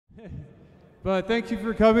But thank you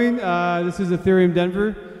for coming. This is Ethereum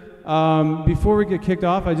Denver. Before we get kicked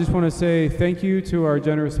off, I just want to say thank you to our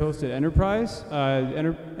generous host at Enterprise.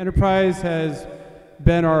 Enterprise has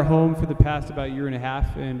been our home for the past about year and a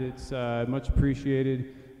half, and it's much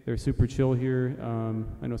appreciated. They're super chill here.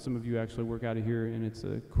 I know some of you actually work out of here, and it's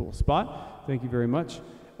a cool spot. Thank you very much.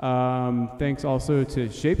 Thanks also to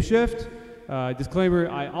Shapeshift. Disclaimer,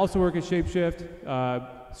 I also work at Shapeshift.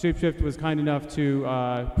 Shapeshift was kind enough to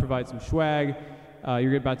provide some swag.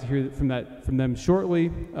 You're about to hear from them shortly.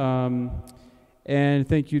 And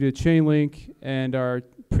thank you to Chainlink and our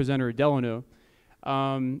presenter, Delano.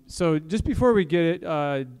 So just before we get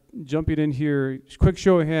it, jumping in here, quick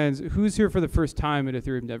show of hands, who's here for the first time at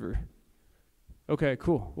Ethereum Denver? Okay,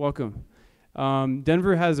 cool, welcome.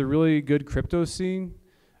 Denver has a really good crypto scene.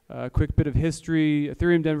 Quick bit of history.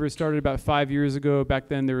 Ethereum Denver started about 5 years ago. Back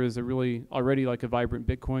then there was already like a vibrant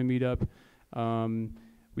Bitcoin meetup.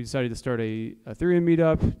 We decided to start a Ethereum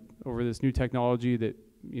meetup over this new technology that,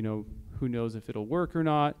 you know, who knows if it'll work or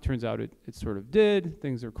not. Turns out it sort of did.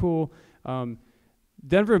 Things are cool.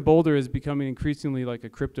 Denver and Boulder is becoming increasingly like a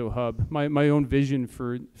crypto hub. My own vision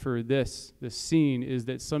for this scene is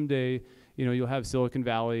that someday, you know, you'll have Silicon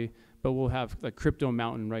Valley, but we'll have a crypto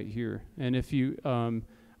mountain right here. And if you,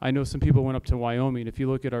 I know some people went up to Wyoming. If you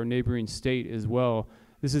look at our neighboring state as well,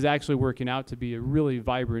 this is actually working out to be a really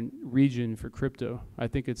vibrant region for crypto. I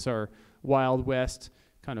think it's our Wild West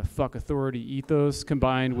kind of fuck authority ethos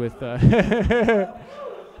combined with, I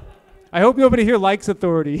hope nobody here likes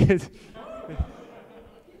authority.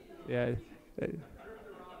 Yeah.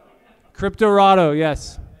 Cryptorado,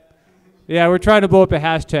 yes. Yeah, we're trying to blow up a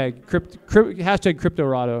hashtag, hashtag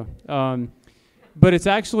Cryptorado. But it's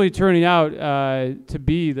actually turning out to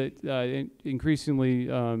be that increasingly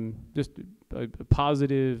just a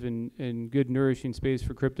positive and good nourishing space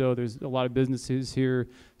for crypto. There's a lot of businesses here,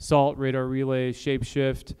 Salt, Radar Relay,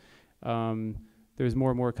 Shapeshift. There's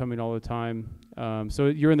more and more coming all the time. So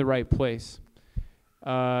you're in the right place.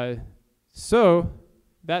 So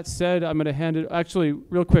that said, I'm going to hand it, actually,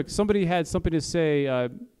 real quick, somebody had something to say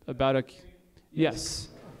about a, yes.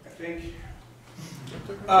 I think.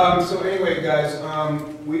 So anyway, guys,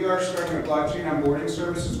 we are starting a blockchain onboarding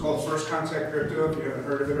service. It's called First Contact Crypto, if you haven't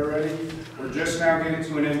heard of it already. We're just now getting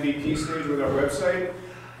to an MVP stage with our website.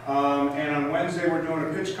 And on Wednesday, we're doing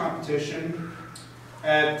a pitch competition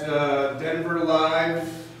at Denver Live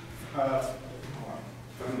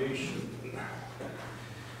Foundation.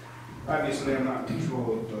 Obviously, I'm not in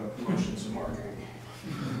control of promotions and marketing.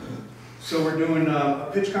 So we're doing a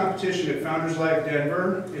pitch competition at Founders Live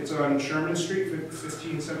Denver. It's on Sherman Street,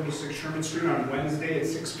 1576 Sherman Street on Wednesday at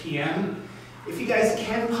 6 p.m. If you guys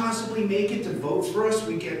can possibly make it to vote for us,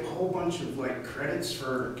 we get a whole bunch of like credits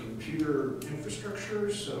for computer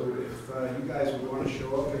infrastructure. So if you guys would want to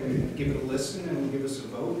show up and give it a listen and give us a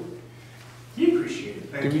vote, we appreciate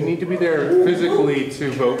it. Thank you. Do we need to be there physically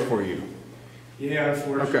to vote for you? Yeah,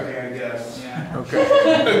 unfortunately, okay. I guess. Yeah.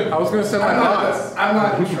 Okay. I was going to send my thoughts. I'm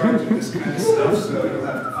not in charge of this kind of stuff, so you'll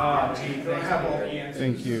have all the answers.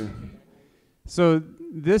 Thank you. So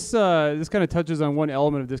this kind of touches on one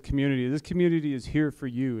element of this community. This community is here for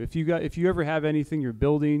you. If you ever have anything you're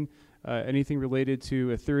building, anything related to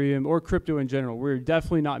Ethereum or crypto in general, we're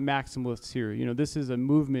definitely not maximalists here. You know, this is a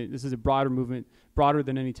movement. This is a broader movement, broader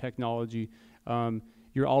than any technology.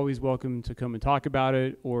 You're always welcome to come and talk about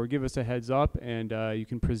it or give us a heads up, and you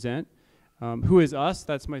can present. Who is us?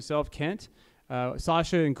 That's myself, Kent.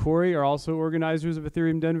 Sasha and Corey are also organizers of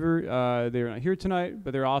Ethereum Denver. They're not here tonight,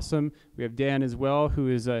 but they're awesome. We have Dan as well, who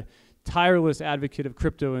is a tireless advocate of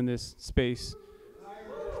crypto in this space.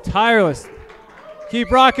 Tireless.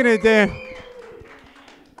 Keep rocking it, Dan.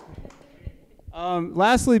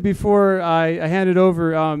 Lastly, before I hand it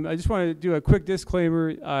over, I just want to do a quick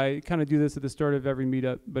disclaimer. I kind of do this at the start of every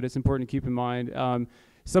meetup, but it's important to keep in mind.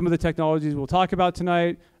 Some of the technologies we'll talk about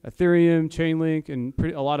tonight, Ethereum, Chainlink, and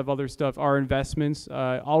a lot of other stuff, are investments.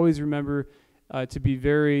 Always remember to be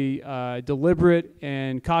very deliberate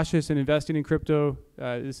and cautious in investing in crypto.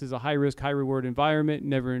 This is a high-risk, high-reward environment.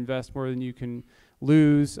 Never invest more than you can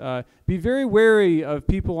lose. Be very wary of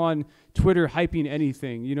people on Twitter hyping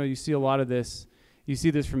anything. You know, you see a lot of this. You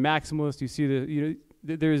see this from maximalists. You see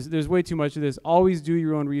there's way too much of this. Always do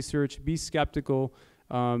your own research. Be skeptical,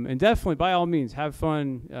 and definitely, by all means, have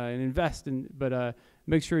fun and invest. But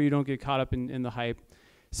make sure you don't get caught up in the hype.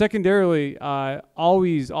 Secondarily,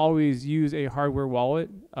 always use a hardware wallet.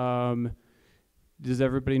 Does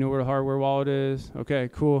everybody know what a hardware wallet is? Okay,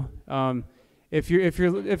 cool. If you're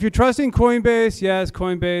trusting Coinbase, yes,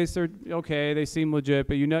 Coinbase, they're okay, they seem legit,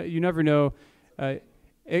 but you never know.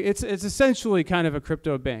 It's essentially kind of a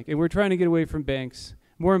crypto bank, and we're trying to get away from banks.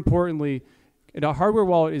 more importantly, a hardware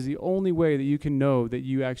wallet is the only way that you can know that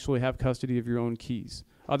you actually have custody of your own keys.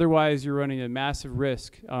 Otherwise, you're running a massive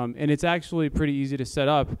risk, and it's actually pretty easy to set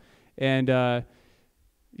up. And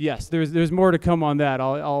yes, there's more to come on that.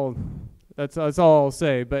 That's all I'll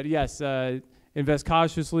say. But yes, invest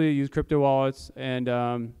cautiously, use crypto wallets,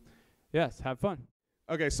 and yes, have fun.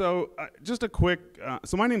 Okay, so just a quick,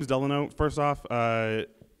 so my name is Delano. First off, I'm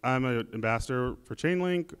an ambassador for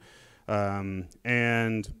Chainlink,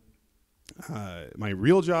 and my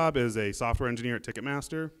real job is a software engineer at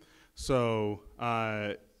Ticketmaster. So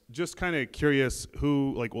just kind of curious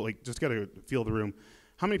who, just get a feel of the room.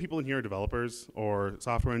 How many people in here are developers or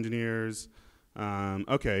software engineers?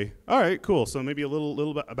 Okay, all right, cool. So maybe a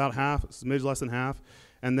little bit, about half, maybe less than half.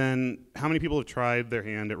 And then how many people have tried their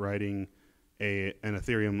hand at writing an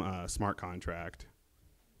Ethereum smart contract?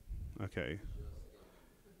 Okay.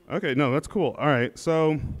 Okay, no, that's cool. All right,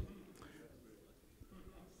 so.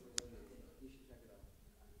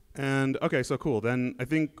 And okay, so cool. Then I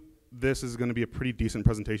think this is going to be a pretty decent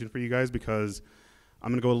presentation for you guys because I'm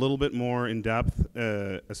going to go a little bit more in depth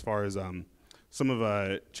as far as some of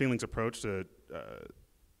Chainlink's approach to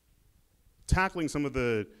tackling some of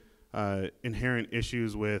the inherent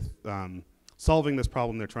issues with solving this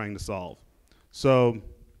problem they're trying to solve. So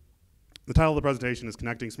the title of the presentation is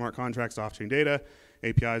Connecting Smart Contracts to Off-Chain Data,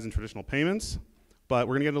 APIs, and Traditional Payments. But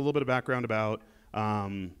we're going to get a little bit of background about,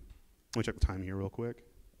 let me check the time here real quick.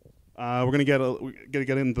 We're going to get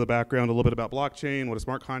into the background a little bit about blockchain, what a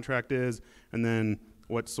smart contract is, and then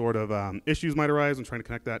what sort of issues might arise when trying to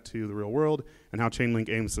connect that to the real world, and how Chainlink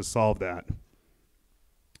aims to solve that.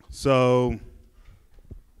 So,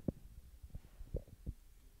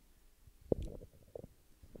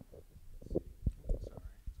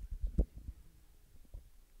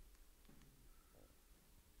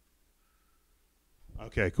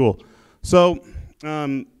 okay, cool. So,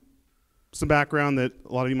 some background that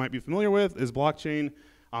a lot of you might be familiar with is blockchain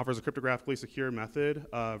offers a cryptographically secure method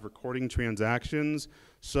of recording transactions.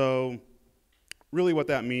 So really what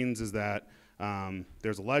that means is that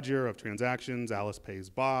there's a ledger of transactions. Alice pays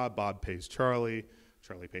Bob, Bob pays Charlie,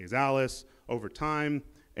 Charlie pays Alice over time,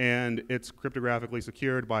 and it's cryptographically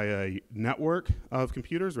secured by a network of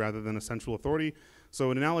computers rather than a central authority.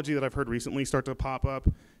 So an analogy that I've heard recently start to pop up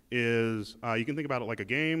is you can think about it like a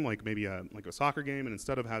game, like maybe like a soccer game, and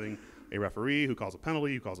instead of having a referee who calls a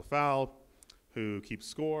penalty, who calls a foul, who keeps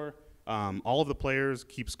score, all of the players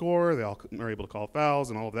keep score, they all are able to call fouls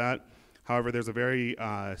and all of that. However, there's a very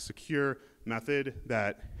secure method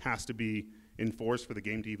that has to be enforced for the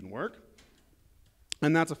game to even work.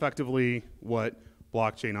 And that's effectively what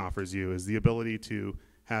blockchain offers you, is the ability to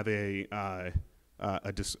have a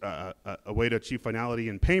way to achieve finality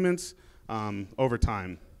in payments over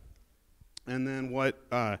time. And then what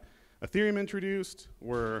Ethereum introduced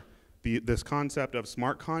were this concept of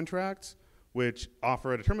smart contracts, which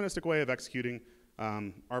offer a deterministic way of executing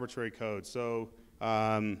arbitrary code. So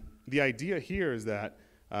the idea here is that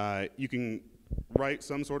you can write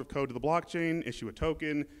some sort of code to the blockchain, issue a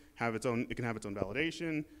token, it can have its own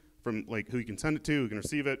validation from who you can send it to, who can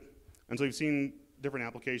receive it. And so you've seen different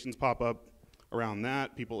applications pop up around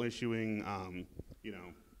that, people issuing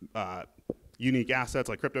unique assets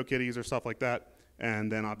like CryptoKitties or stuff like that,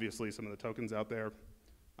 and then obviously some of the tokens out there.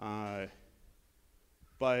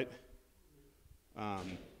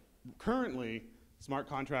 Currently, smart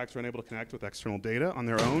contracts are unable to connect with external data on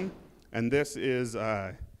their own, and this is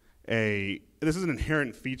an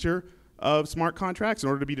inherent feature of smart contracts. In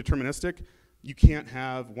order to be deterministic, you can't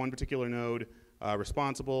have one particular node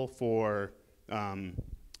responsible for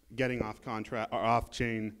getting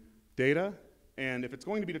off-chain data, and if it's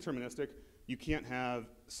going to be deterministic, you can't have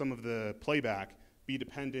some of the playback be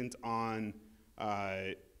dependent on,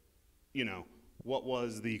 what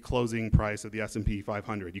was the closing price of the S&P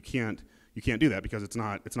 500. You can't do that because it's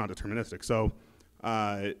not deterministic. So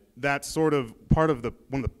that's sort of one of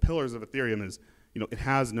the pillars of Ethereum is, it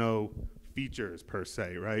has no features per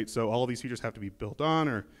se, right? So all of these features have to be built on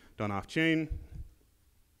or done off chain.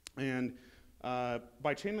 And by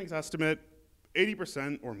Chainlink's estimate,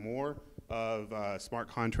 80% or more of smart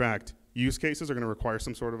contract use cases are going to require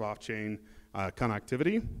some sort of off-chain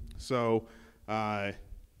connectivity. So right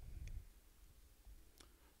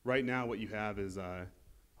now what you have is, I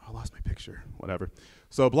lost my picture, whatever.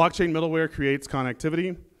 So blockchain middleware creates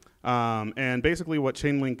connectivity. And basically what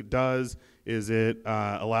Chainlink does is it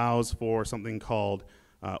allows for something called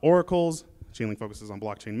oracles. Chainlink focuses on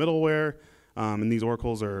blockchain middleware. And these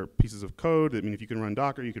oracles are pieces of code. I mean, if you can run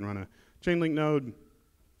Docker, you can run a Chainlink node.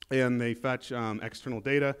 And they fetch external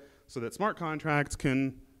data so that smart contracts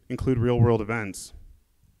can include real-world events.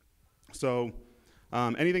 So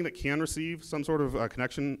Anything that can receive some sort of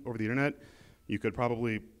connection over the internet, you could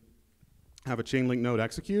probably have a Chainlink node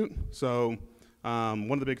execute. So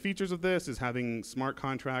one of the big features of this is having smart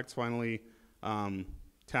contracts finally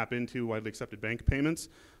tap into widely accepted bank payments.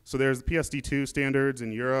 So there's the PSD2 standards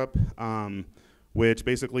in Europe, which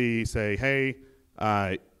basically say, hey,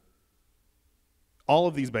 all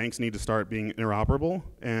of these banks need to start being interoperable,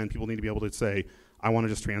 and people need to be able to say, I want to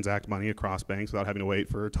just transact money across banks without having to wait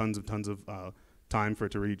for tons of time for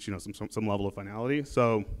it to reach, you know, some level of finality.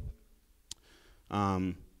 So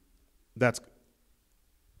that's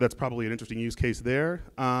probably an interesting use case there.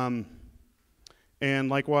 And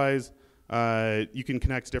likewise, you can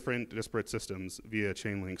connect different disparate systems via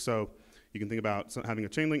Chainlink. So you can think about having a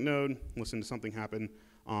Chainlink node, listen to something happen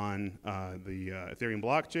on the Ethereum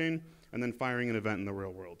blockchain, and then firing an event in the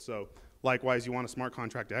real world. So likewise, you want a smart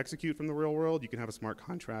contract to execute from the real world, you can have a smart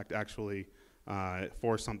contract actually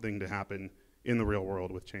force something to happen in the real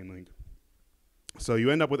world with Chainlink. So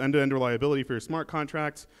you end up with end-to-end reliability for your smart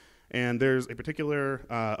contracts, and there's a particular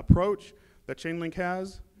approach that Chainlink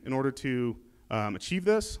has in order to achieve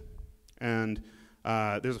this. And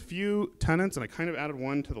there's a few tenets, and I kind of added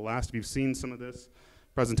one to the last if you've seen some of this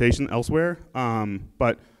presentation elsewhere.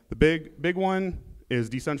 But the big one is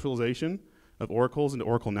decentralization of oracles into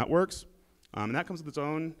Oracle networks. And that comes with its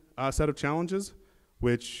own set of challenges,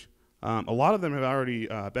 which a lot of them have already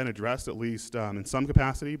been addressed, at least in some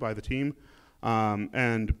capacity, by the team.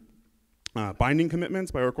 And binding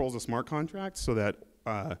commitments by oracles of smart contracts so that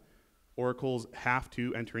oracles have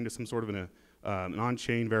to enter into some sort of an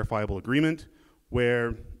on-chain verifiable agreement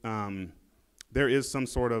where there is some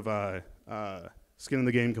sort of skin in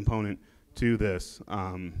the game component to this.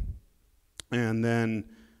 And then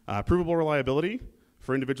provable reliability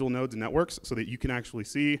for individual nodes and networks so that you can actually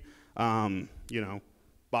see, you know,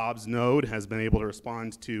 Bob's node has been able to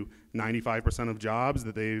respond to 95% of jobs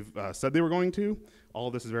that they've said they were going to. All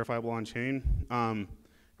of this is verifiable on chain. And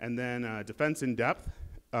then defense in depth,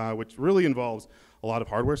 which really involves a lot of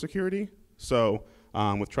hardware security. So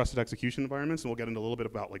with trusted execution environments, and we'll get into a little bit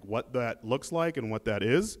about like what that looks like and what that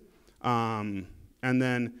is. And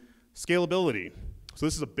then scalability. So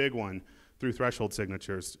this is a big one through threshold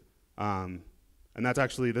signatures. And that's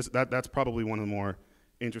actually, that's probably one of the more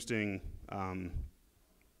interesting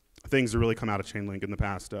things to really come out of Chainlink in the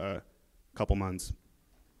past couple months.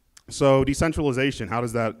 So decentralization, what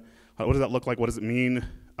does that look like? What does it mean?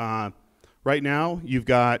 Right now, you've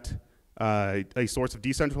got a source of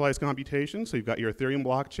decentralized computation. So you've got your Ethereum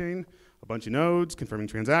blockchain, a bunch of nodes, confirming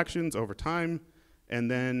transactions over time. And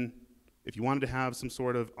then if you wanted to have some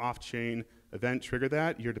sort of off-chain event trigger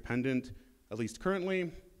that, you're dependent, at least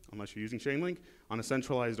currently, unless you're using Chainlink, on a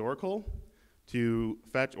centralized oracle to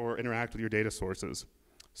fetch or interact with your data sources.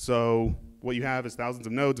 So what you have is thousands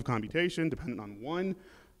of nodes of computation dependent on one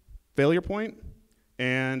failure point.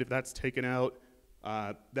 And if that's taken out,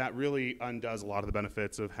 that really undoes a lot of the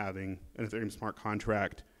benefits of having an Ethereum smart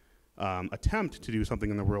contract attempt to do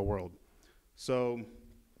something in the real world. So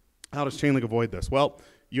how does Chainlink avoid this? Well,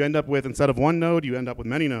 you end up with, instead of one node, you end up with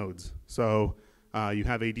many nodes. So you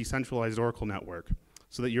have a decentralized oracle network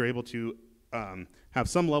so that you're able to have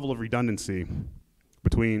some level of redundancy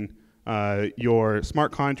between your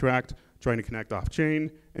smart contract trying to connect off-chain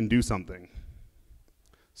and do something.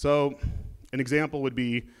 So an example would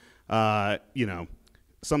be, you know,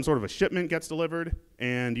 some sort of a shipment gets delivered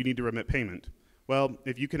and you need to remit payment. Well,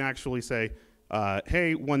 if you can actually say,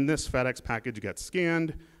 hey, when this FedEx package gets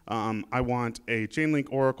scanned, I want a Chainlink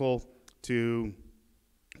oracle to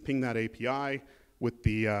ping that API with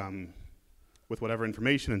the with whatever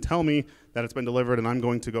information and tell me that it's been delivered, and I'm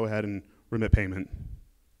going to go ahead and remit payment.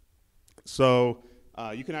 So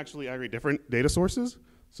you can actually aggregate different data sources.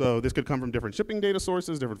 So this could come from different shipping data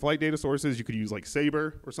sources, different flight data sources. You could use like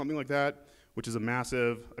Sabre or something like that, which is a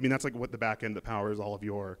massive, I mean, that's like what the back end that powers all of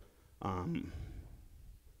your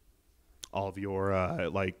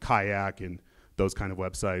like Kayak and those kind of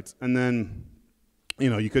websites. And then, you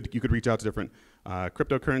know, you could reach out to different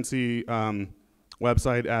cryptocurrency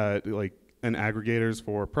website like and aggregators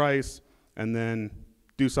for price, and then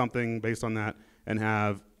do something based on that and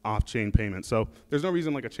have off-chain payments. So there's no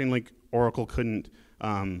reason like a Chainlink oracle couldn't,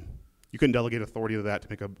 you couldn't delegate authority to that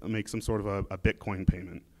to make some sort of a Bitcoin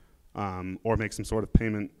payment, or make some sort of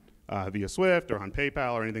payment via Swift or on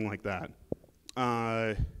PayPal or anything like that.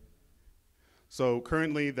 So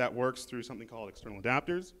currently that works through something called external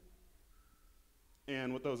adapters.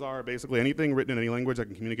 And what those are basically anything written in any language that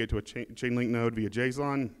can communicate to a Chainlink node via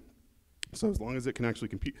JSON. So as long as it can actually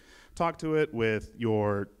talk to it with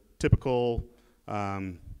your typical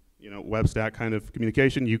you know, web stack kind of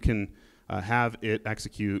communication, you can have it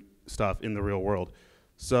execute stuff in the real world.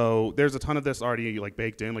 So there's a ton of this already like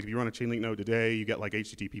baked in. Like if you run a Chainlink node today, you get like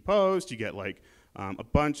HTTP post, you get like a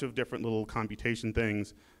bunch of different little computation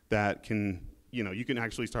things that can, you can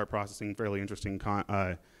actually start processing fairly interesting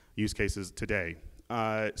use cases today.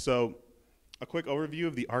 So a quick overview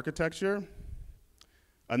of the architecture.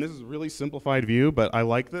 And this is a really simplified view, but I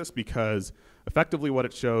like this because effectively what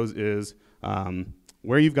it shows is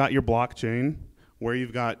where you've got your blockchain, where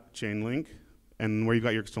you've got Chainlink, and where you've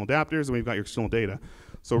got your external adapters, and where you've got your external data.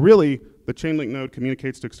 So really, the Chainlink node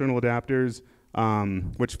communicates to external adapters,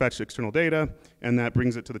 which fetch external data, and that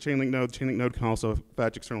brings it to the Chainlink node. The Chainlink node can also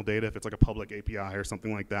fetch external data if it's like a public API or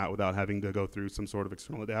something like that without having to go through some sort of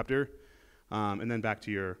external adapter, and then back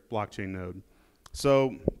to your blockchain node.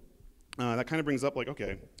 So that kind of brings up like,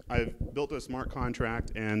 okay, I've built a smart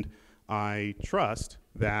contract, and I trust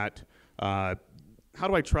that, how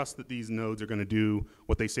do I trust that these nodes are going to do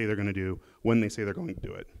what they say they're going to do when they say they're going to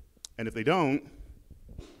do it? And if they don't,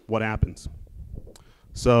 what happens?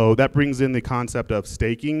 So that brings in the concept of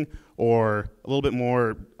staking, or a little bit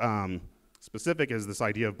more specific is this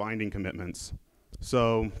idea of binding commitments.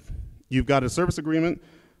 So you've got a service agreement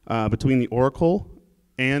between the oracle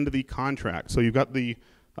and the contract. So you've got the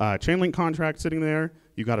Chainlink contract sitting there,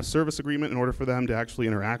 you've got a service agreement in order for them to actually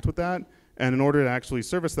interact with that, and in order to actually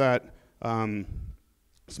service that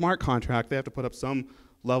smart contract, they have to put up some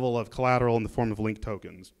level of collateral in the form of linked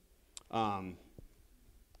tokens.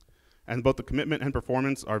 And both the commitment and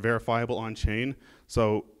performance are verifiable on chain.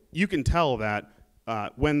 So you can tell that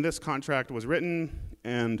when this contract was written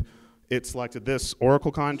and it selected this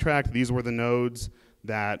Oracle contract, these were the nodes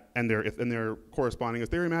that, and their corresponding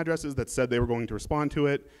Ethereum addresses that said they were going to respond to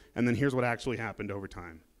it, and then here's what actually happened over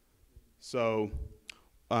time. So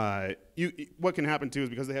what can happen too is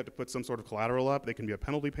because they have to put some sort of collateral up, they can be a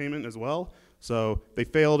penalty payment as well. So they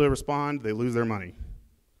fail to respond, they lose their money,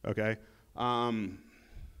 okay?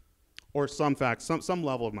 Or some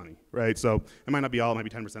level of money, right? So it might not be all, it might be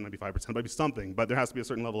 10%, it might be 5%, it might be something, but there has to be a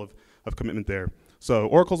certain level of commitment there. So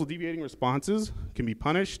oracles with deviating responses can be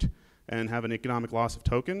punished and have an economic loss of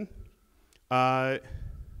token.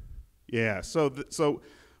 Yeah, so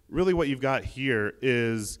really what you've got here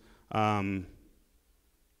is a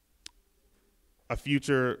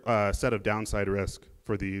future set of downside risk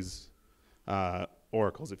for these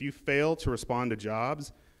oracles. If you fail to respond to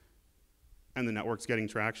jobs and the network's getting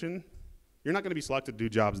traction, you're not going to be selected to do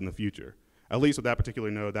jobs in the future, at least with that particular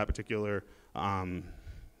node, that particular Ethereum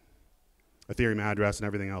address and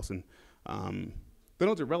everything else. And the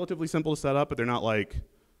nodes are relatively simple to set up, but they're not like,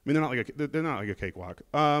 they're not like a cakewalk.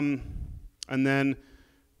 And then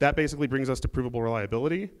that basically brings us to provable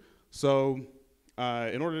reliability. So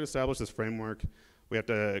in order to establish this framework, we have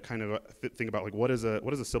to kind of think about like what is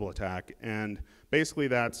a Sybil attack, and basically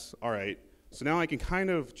that's all right. So now I can kind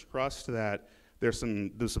of trust that there's some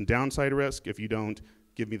downside risk if you don't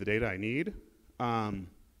give me the data I need. But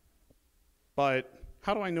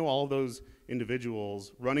how do I know all of those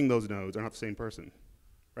individuals running those nodes are not the same person,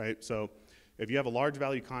 right? So if you have a large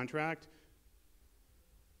value contract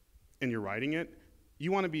and you're writing it,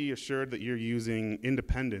 you want to be assured that you're using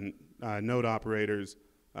independent node operators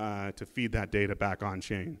to feed that data back on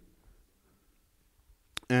chain.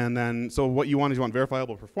 And then, so what you want is you want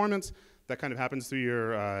verifiable performance. That kind of happens through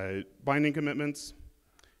your binding commitments.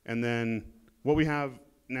 And then what we have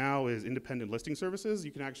now is independent listing services.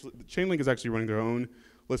 You can actually, Chainlink is actually running their own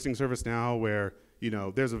listing service now where,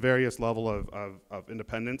 there's a various level of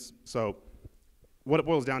independence. So what it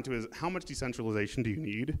boils down to is how much decentralization do you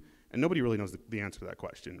need? And nobody really knows the answer to that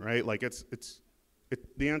question, right? Like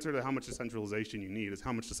the answer to how much decentralization you need is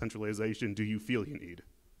how much decentralization do you feel you need,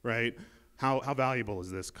 right? How valuable is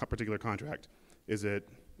this particular contract? Is it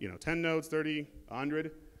 10 nodes, 30,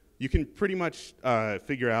 100? You can pretty much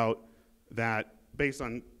figure out that based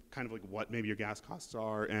on kind of like what maybe your gas costs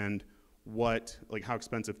are and how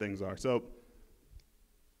expensive things are. So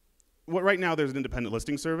right now there's an independent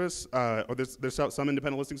listing service, or there's some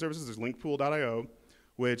independent listing services. There's linkpool.io,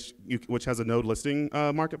 which has a node listing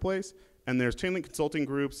marketplace, and there's Chainlink Consulting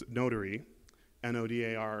Group's Notary,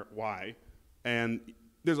 Nodary, and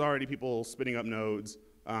there's already people spinning up nodes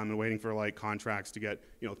and waiting for like contracts to get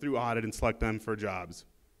through audit and select them for jobs.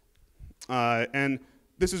 And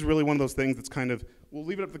this is really one of those things that's kind of, we'll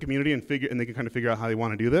leave it up to the community and they can kind of figure out how they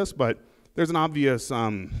want to do this, but there's an obvious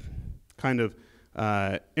kind of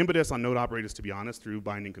impetus on node operators to be honest through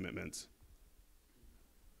binding commitments.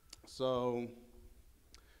 So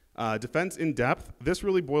defense in depth, this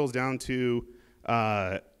really boils down to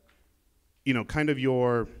kind of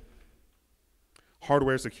your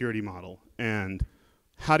hardware security model and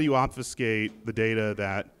how do you obfuscate the data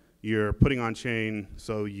that you're putting on chain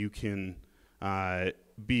so you can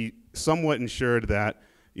be somewhat ensured that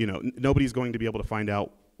nobody's going to be able to find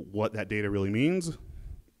out what that data really means.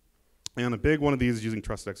 And a big one of these is using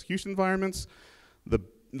trusted execution environments.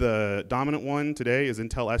 The dominant one today is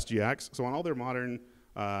Intel SGX. So on all their modern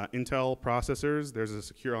Intel processors, there's a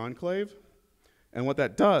secure enclave. And what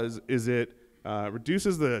that does is it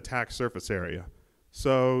reduces the attack surface area.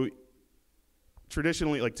 So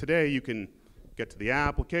traditionally, like today, you can get to the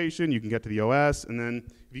application, you can get to the OS, and then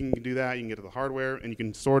if you can do that, you can get to the hardware, and you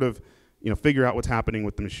can sort of figure out what's happening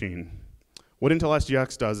with the machine. What Intel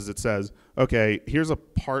SGX does is it says, okay, here's a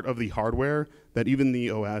part of the hardware that even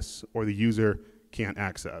the OS or the user can't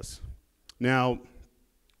access. Now,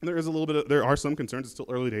 there are some concerns. It's still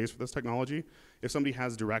early days for this technology. If somebody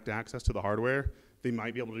has direct access to the hardware, they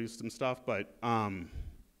might be able to do some stuff, but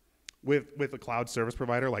with a cloud service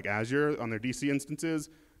provider like Azure on their DC instances,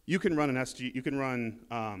 you can run a Chainlink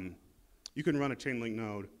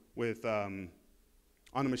node with on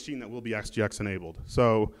a machine that will be SGX enabled.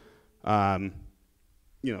 So,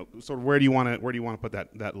 sort of where do you want to put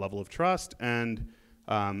that level of trust? And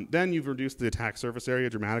then you've reduced the attack surface area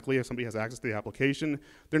dramatically. If somebody has access to the application,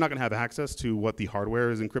 they're not going to have access to what the hardware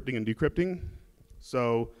is encrypting and decrypting.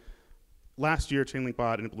 So last year, Chainlink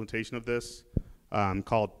bought an implementation of this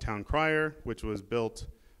called Town Crier, which was built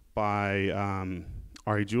by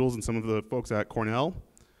Ari Jules and some of the folks at Cornell.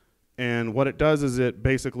 And what it does is it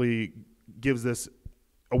basically gives this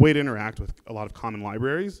a way to interact with a lot of common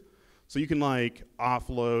libraries. So you can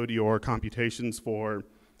offload your computations for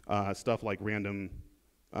stuff like random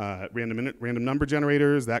number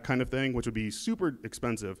generators, that kind of thing, which would be super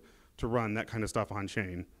expensive to run that kind of stuff on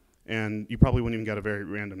chain. And you probably wouldn't even get a very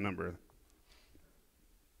random number.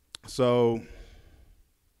 So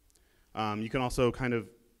you can also kind of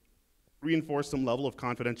reinforce some level of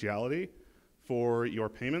confidentiality for your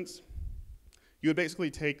payments. You would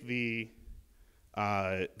basically take the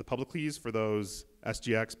public keys for those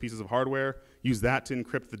SGX pieces of hardware, use that to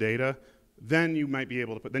encrypt the data. Then you might be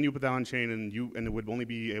able to put that on chain, and it would only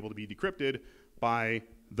be able to be decrypted by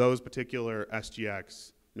those particular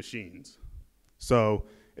SGX machines. So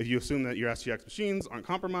if you assume that your SGX machines aren't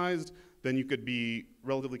compromised, then you could be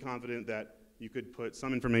relatively confident that you could put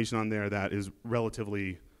some information on there that is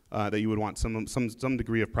relatively that you would want some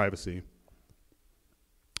degree of privacy.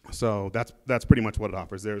 So that's pretty much what it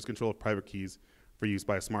offers. There is control of private keys for use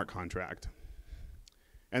by a smart contract.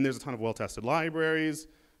 And there's a ton of well-tested libraries.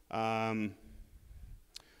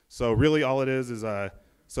 So really all it is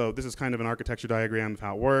so this is kind of an architecture diagram of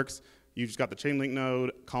how it works. You've just got the Chainlink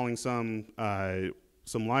node calling some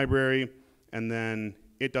library, and then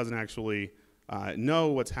it doesn't actually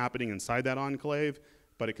know what's happening inside that enclave,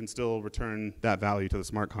 but it can still return that value to the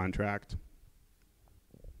smart contract.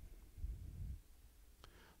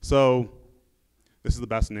 So this is the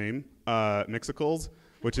best name, Mixicles,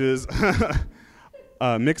 which is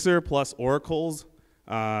mixer plus oracles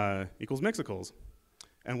equals Mixicles.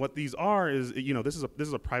 And what these are is, this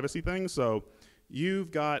is a privacy thing. So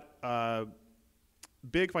you've got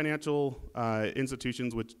big financial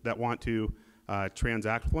institutions that want to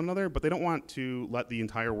transact with one another, but they don't want to let the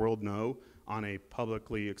entire world know on a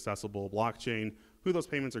publicly accessible blockchain who those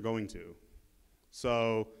payments are going to.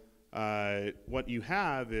 So what you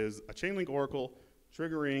have is a Chainlink oracle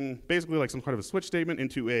triggering basically like some kind of a switch statement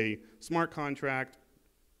into a smart contract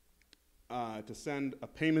to send a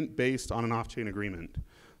payment based on an off-chain agreement.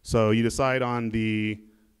 So you decide on the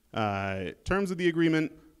terms of the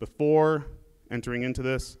agreement before entering into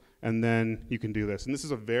this, and then you can do this. And this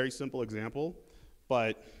is a very simple example,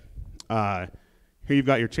 but here you've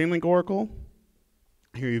got your Chainlink oracle,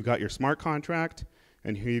 here you've got your smart contract,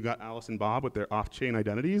 and here you've got Alice and Bob with their off-chain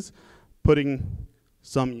identities, putting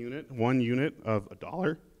some unit, 1 unit of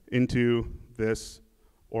 $1 into this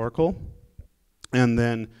oracle, and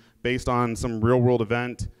then based on some real-world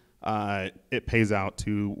event, it pays out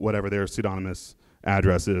to whatever their pseudonymous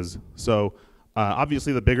address is. So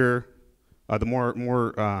obviously, the more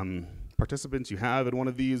participants you have in one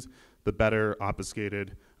of these, the better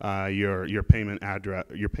obfuscated your payment address,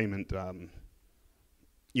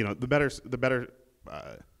 the better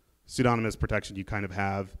pseudonymous protection you kind of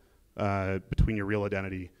have between your real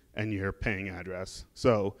identity and your paying address.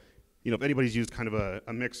 So, if anybody's used kind of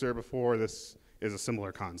a mixer before, this is a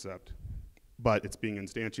similar concept, but it's being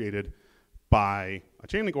instantiated by a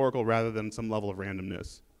Chainlink oracle rather than some level of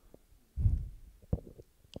randomness.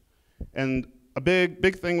 And a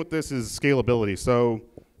big thing with this is scalability. So,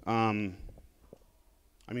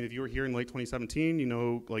 if you were here in late 2017, you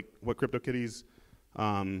know like what CryptoKitties,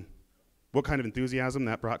 what kind of enthusiasm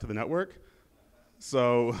that brought to the network.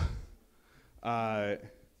 So,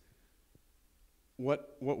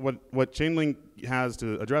 what Chainlink has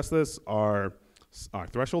to address this are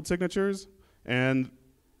threshold signatures, and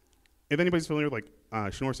if anybody's familiar with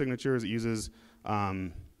like Schnorr signatures, it uses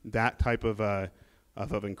that type of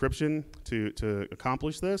encryption to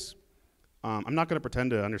accomplish this. I'm not going to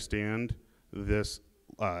pretend to understand this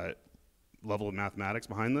level of mathematics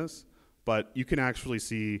behind this, but you can actually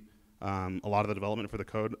see a lot of the development for the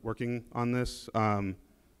code working on this in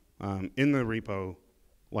the repo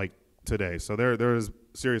like today. So there is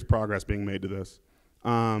serious progress being made to this.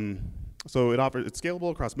 So it's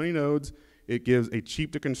scalable across many nodes. It gives a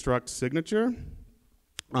cheap to construct signature.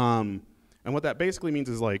 And what that basically means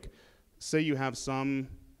is, like, say you have some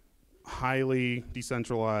highly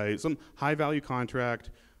decentralized, some high value contract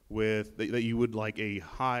with that you would like a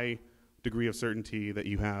high degree of certainty that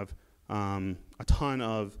you have a ton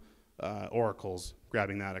of oracles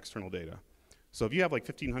grabbing that external data. So if you have like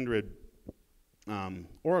 1,500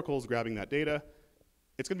 oracles grabbing that data,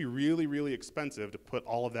 it's going to be really, really expensive to put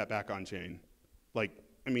all of that back on chain. Like,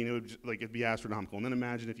 I mean, it'd be astronomical. And then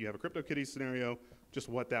imagine if you have a CryptoKitties scenario, just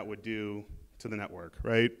what that would do to the network,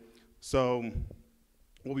 right? So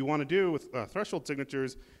what we want to do with threshold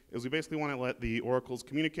signatures is we basically want to let the oracles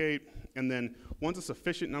communicate, and then once a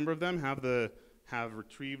sufficient number of them have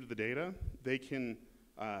retrieved the data, they can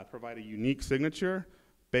provide a unique signature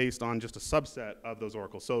based on just a subset of those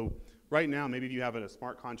oracles. So right now, maybe if you have a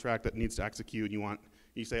smart contract that needs to execute, and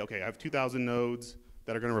you say, okay, I have 2,000 nodes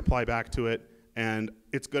that are going to reply back to it, and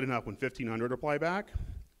it's good enough when 1,500 reply back,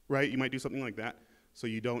 right? You might do something like that, so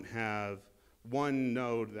you don't have one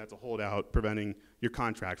node that's a holdout preventing your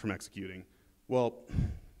contract from executing. Well,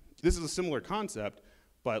 this is a similar concept,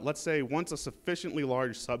 but let's say once a sufficiently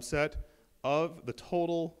large subset of the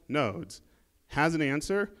total nodes has an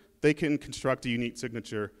answer, they can construct a unique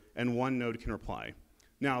signature, and one node can reply.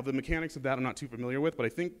 Now, the mechanics of that I'm not too familiar with, but I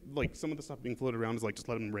think like some of the stuff being floated around is like just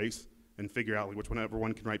let them race and figure out like whichever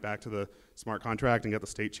one can write back to the smart contract and get the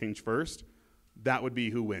state change first. That would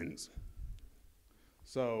be who wins.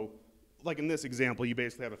 So, like in this example, you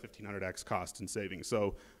basically have a 1,500x cost in savings.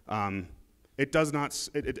 So it does not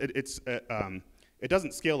it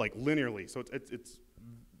doesn't scale like linearly. So it's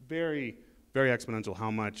very, very exponential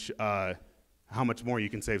how much more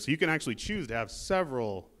you can save. So you can actually choose to have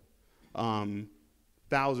several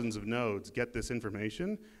thousands of nodes get this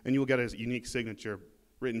information, and you will get a unique signature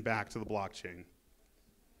written back to the blockchain.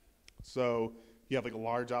 So you have like a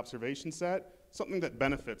large observation set, something that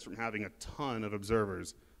benefits from having a ton of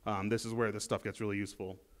observers. This is where this stuff gets really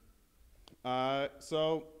useful.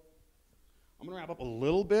 So I'm going to wrap up a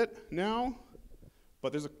little bit now,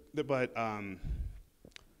 but like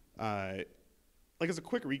as a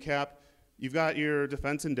quick recap, you've got your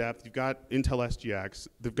defense in depth, you've got Intel SGX,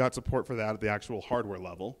 they've got support for that at the actual hardware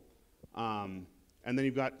level. And then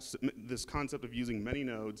you've got this concept of using many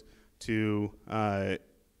nodes to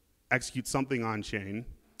execute something on chain,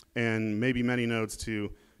 and maybe many nodes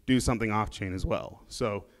to do something off chain as well.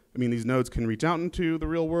 So, I mean, these nodes can reach out into the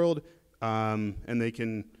real world, and they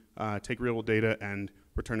can take real world data and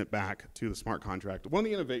return it back to the smart contract. One of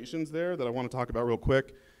the innovations there that I want to talk about real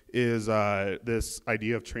quick is this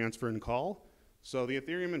idea of transfer and call. So the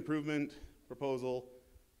Ethereum improvement proposal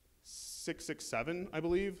 667, I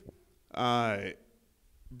believe,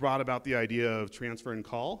 brought about the idea of transfer and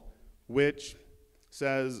call, which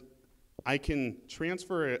says I can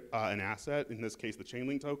transfer an asset, in this case the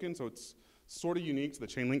Chainlink token, so it's sort of unique to the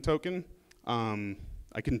Chainlink token.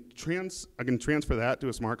 I can transfer that to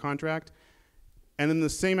a smart contract, and in the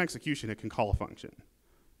same execution it can call a function.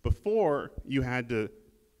 Before, you had to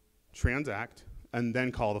transact and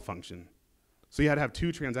then call the function. So you had to have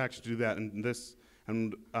two transactions to do that, and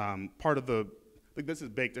part of this is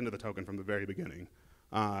baked into the token from the very beginning.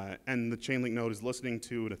 And the Chainlink node is listening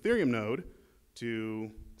to an Ethereum node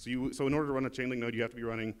so in order to run a Chainlink node, you have to be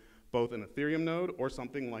running both an Ethereum node or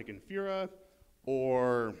something like Infura,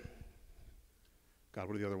 or God,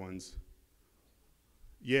 what are the other ones?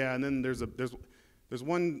 Yeah, and then there's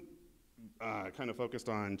one kind of focused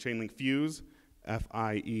on Chainlink Fuse,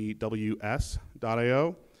 FIEWS.io,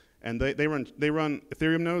 and they run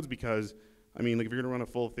Ethereum nodes because, I mean, like if you're going to run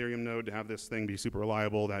a full Ethereum node to have this thing be super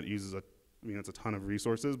reliable, that uses it's a ton of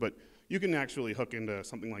resources, but you can actually hook into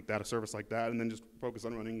something like that, a service like that, and then just focus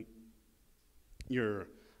on running your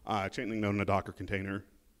Chainlink node in a Docker container.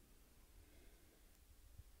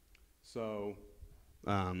 So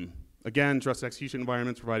again, trusted execution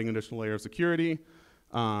environments providing an additional layer of security.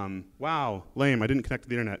 Wow, lame, I didn't connect to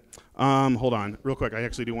the internet. Hold on, real quick, I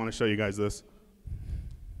actually do want to show you guys this.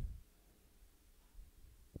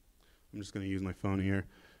 I'm just going to use my phone here.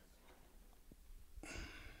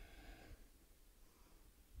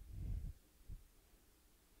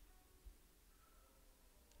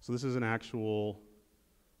 So this is an actual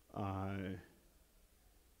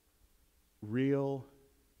real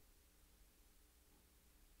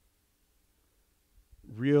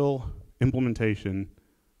implementation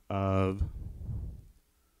of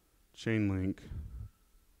Chainlink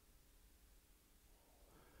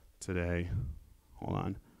today. Hold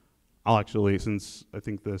on. I'll actually, since I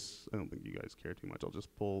think this, I don't think you guys care too much, I'll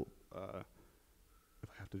just pull, if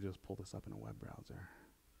I have to just pull this up in a web browser.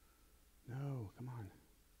 No, come on.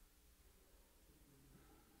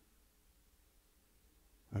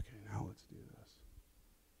 Okay, now let's do this.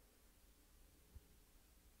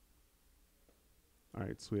 All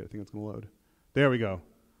right, sweet, I think it's gonna load. There we go.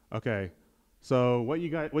 Okay, so what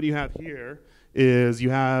you have here is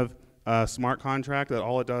you have a smart contract that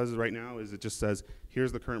all it does right now is it just says,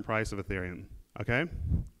 here's the current price of Ethereum, okay?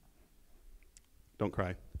 Don't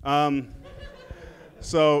cry. And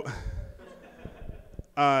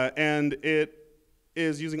it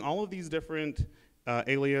is using all of these different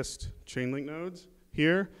aliased Chainlink nodes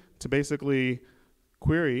here to basically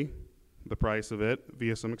query the price of it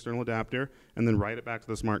via some external adapter and then write it back to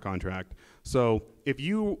the smart contract. So if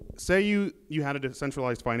you say you had a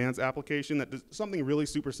decentralized finance application that does something really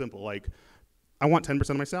super simple, like I want 10%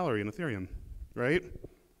 of my salary in Ethereum, right?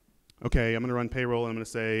 Okay, I'm gonna run payroll and I'm gonna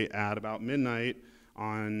say at about midnight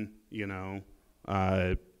on,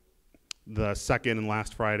 the second and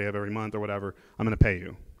last Friday of every month or whatever, I'm gonna pay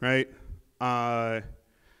you, right?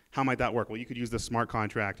 How might that work? Well, you could use this smart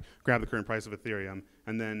contract, grab the current price of Ethereum,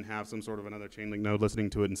 and then have some sort of another Chainlink node listening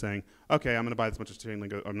to it and saying, okay, I'm gonna buy this much of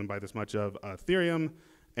Chainlink, I'm gonna buy this much of Ethereum,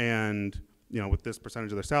 and with this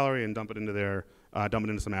percentage of their salary, and dump it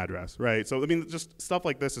into some address, right? So I mean, just stuff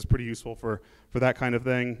like this is pretty useful for that kind of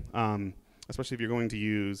thing, especially if you're going to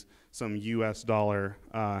use some US dollar,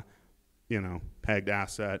 pegged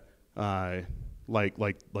asset like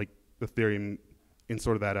Ethereum in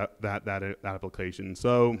sort of that application.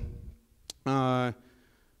 So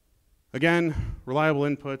again, reliable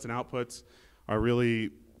inputs and outputs are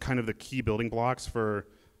really kind of the key building blocks for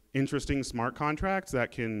interesting smart contracts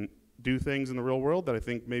that can do things in the real world that I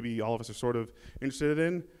think maybe all of us are sort of interested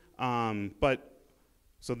in.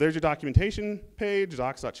 So there's your documentation page,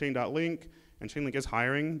 docs.chain.link, and Chainlink is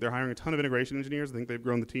hiring. They're hiring a ton of integration engineers. I think they've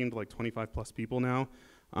grown the team to like 25 plus people now.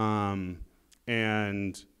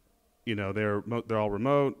 And they're all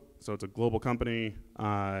remote, so it's a global company,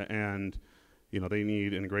 and they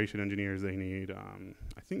need integration engineers. They need,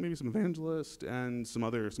 I think maybe some evangelists and some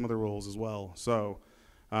other roles as well. So,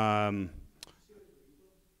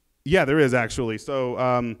 yeah, there is actually. So,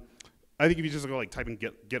 I think if you just go type in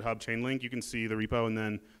GitHub Chainlink, you can see the repo, and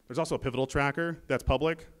then there's also a pivotal tracker that's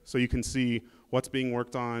public, so you can see what's being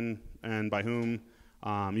worked on and by whom.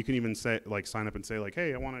 You can even say sign up and say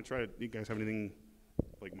hey, I want to try it. You guys have anything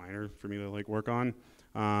minor for me to work on?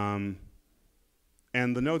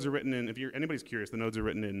 And the nodes are written in, if anybody's curious, the nodes are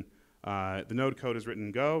written in, the node code is written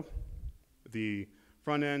in Go. The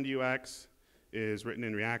front end UX is written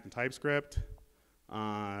in React and TypeScript.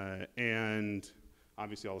 And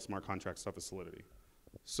obviously all the smart contract stuff is Solidity.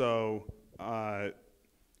 So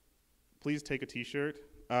please take a t-shirt.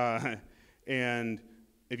 And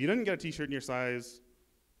if you didn't get a t-shirt in your size,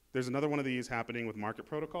 there's another one of these happening with Market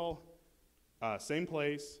Protocol. Same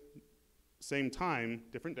place, same time,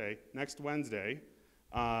 different day, next Wednesday.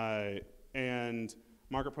 And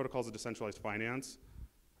Market Protocol is a decentralized finance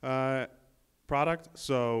product.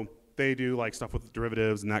 So they do stuff with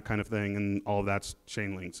derivatives and that kind of thing, and all of that's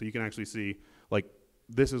Chainlink. So you can actually see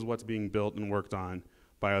this is what's being built and worked on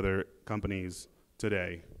by other companies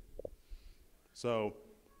today. So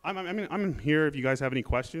I'm here if you guys have any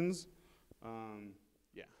questions.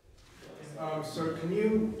 Yeah. So can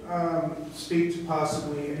you speak to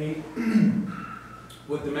possibly any,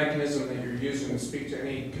 with the mechanism that you're using, speak to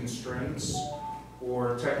any constraints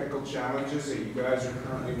or technical challenges that you guys are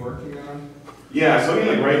currently working on? Yeah, so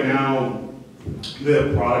right now,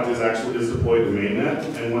 the product is deployed to mainnet,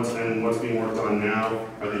 and what's being worked on now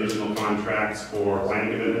are the additional contracts for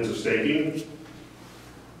binding commitments or staking,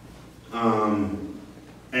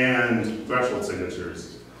 and threshold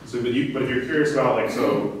signatures. So, but if you're curious about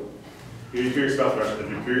if you're curious about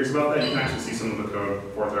that, you can actually see some of the code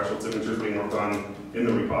for threshold signatures being worked on in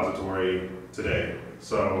the repository today.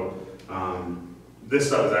 So this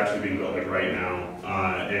stuff is actually being built right now,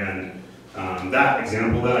 and that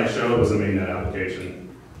example that I showed was a mainnet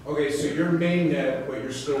application. Okay, so you're mainnet, but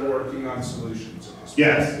you're still working on solutions at this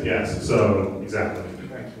point. Yes. So exactly.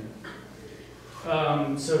 Thank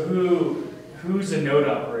you. So who's a node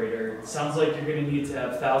operator? It sounds like you're going to need to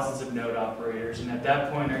have thousands of node operators, and at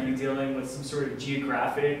that point, are you dealing with some sort of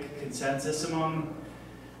geographic consensus among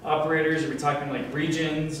operators? Are we talking like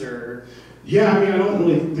regions or? Yeah, I mean, I don't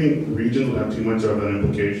really think regions would have too much of an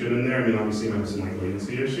implication in there. I mean, obviously, you might have some like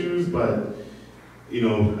latency issues, but you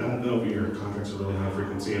know, I don't know if your contracts are really high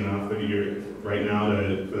frequency enough that you're right now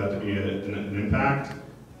for that to be an impact.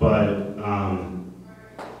 But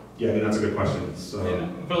yeah, I mean, that's a good question. So,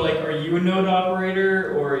 but like, are you a node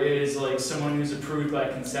operator, or is like someone who's approved by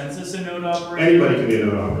consensus a node operator? anybody can be a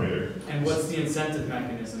node operator. And what's the incentive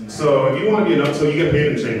mechanism there? So if you want to be a node, so you get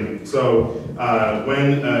paid in Chainlink. So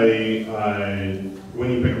when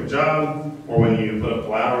you pick up a job or when you put up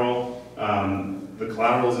collateral, the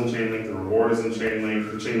collateral is in Chainlink, the reward is in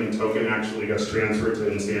Chainlink, the Chainlink token actually gets transferred to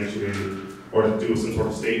instantiate or to do some sort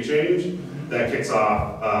of state change. That kicks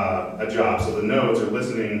off a job. So the nodes are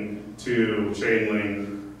listening to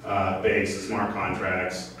Chainlink based smart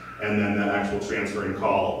contracts, and then that actual transferring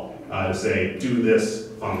call to say, do this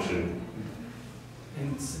function.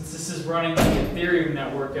 And since this is running the Ethereum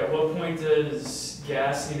network, at what point does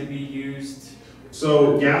gas need to be used?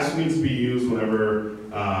 So gas needs to be used whenever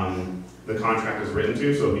the contract is written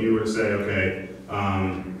to. So if you were to say, okay,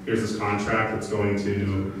 here's this contract that's going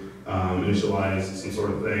to initialize some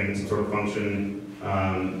sort of thing, some sort of function,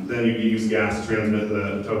 then you use gas to transmit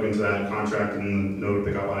the token to that contract and the node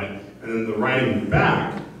pick up on it. And then the writing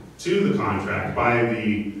back to the contract by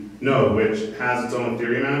the node, which has its own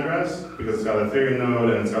Ethereum address, because it's got an Ethereum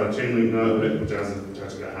node and it's got a Chainlink node, which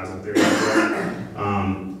actually has an Ethereum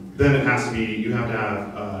address. Then it has to be, you have to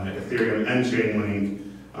have Ethereum and Chainlink.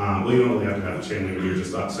 Well, you don't really have to have a Chainlink if you're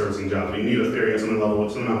just servicing Java. You need Ethereum, some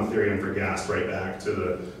amount of Ethereum for gas right back to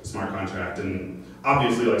the smart contract. And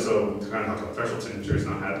obviously, like, so to kind of talk about threshold signatures,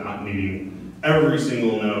 not needing every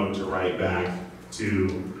single node to write back to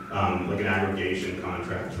like an aggregation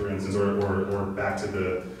contract, for instance, or back to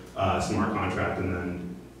the smart contract, and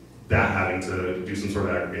then that having to do some sort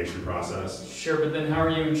of aggregation process. Sure, but then how are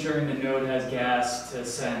you ensuring the node has gas to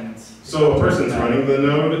send? So a person's running the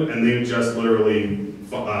node, and they just literally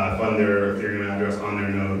fund their Ethereum address on their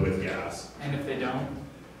node with gas. And if they don't?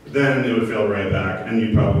 Then it would fail right back, and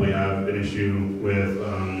you'd probably have an issue with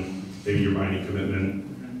maybe your binding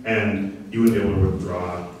commitment, and you would be able to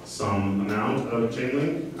withdraw some amount of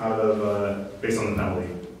Chainlink out of based on the penalty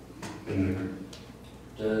in there.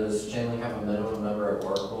 Does Chainlink have a minimum number of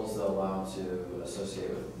oracles they'll allow to associate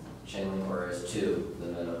with Chainlink, or is 2 the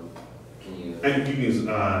minimum? Can you? And you can use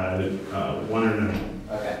 1 or none.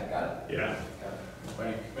 Okay, got it. Yeah. I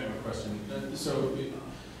have a question. So,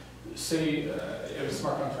 say if a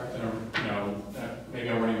smart contract, and maybe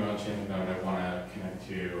I'm running my own Chainlink node, and I want to connect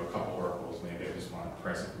to a couple oracles. Maybe I just want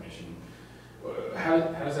price information. How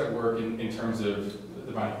does that work in terms of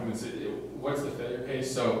the binding commitments? What's the failure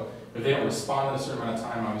case? So if they don't respond in a certain amount of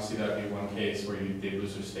time, obviously that would be one case where they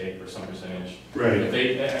lose their stake or some percentage. Right. If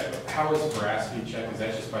they, how is veracity checked? Is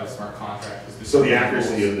that just by the smart contract? So the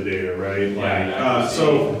accuracy of the data, right? Yeah.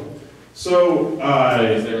 So is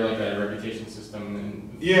there like a reputation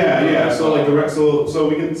system? Yeah. So like the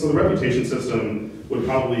reputation system would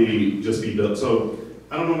probably just be built. So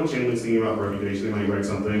I don't know what Chainlink's thinking about reputation. They might write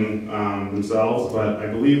something themselves, but I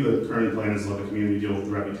believe the current plan is to let the community deal with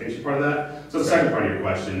the reputation part of that. So the second part of your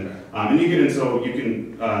question, and you can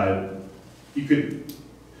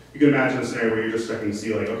you could imagine a scenario where you're just checking to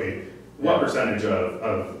see like, okay, what percentage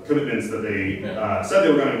of commitments that they said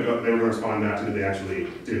they were going to respond back to did they actually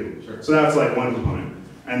do? Sure. So that's like one component.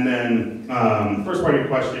 And then first part of your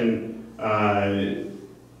question,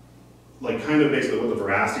 like kind of basically what the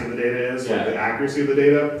veracity of the data is, like the accuracy of the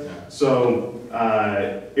data. Yeah. So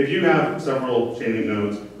if you have several Chainlink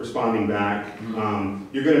nodes responding back,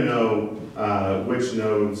 you're going to know which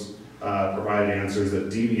nodes provide answers that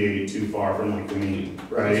deviate too far from like the mean,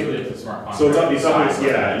 right? It's really the smart contract. So it's up, it's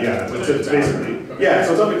basically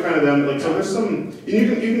so it's up to kind of them. Like so, there's some you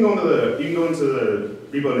can go into the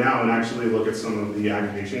repo now and actually look at some of the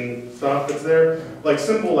aggregation stuff that's there, like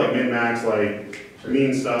simple like min max like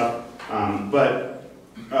mean stuff, but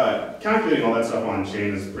calculating all that stuff on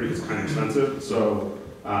chain is kind of expensive. So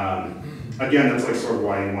again, that's like sort of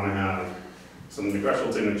why you want to have some of the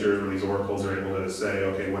threshold signatures where these oracles are able to say,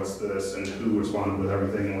 okay, what's this, and who responded with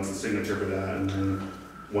everything, and what's the signature for that, and then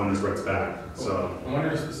one is writes back. So I'm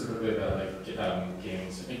wondering specifically about like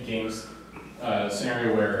games. I think games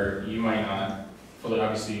scenario where you might not fully,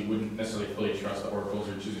 obviously, you wouldn't necessarily fully trust the oracles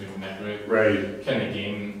or choosing to connect to it. Right. Kind of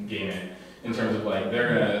game it in terms of like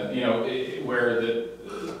they're gonna, where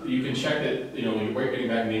you can check that what you're getting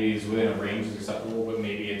back maybe is within a range is acceptable, but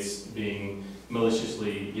maybe it's being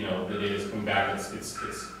maliciously, the data is coming back, it's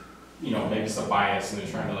maybe some bias and they're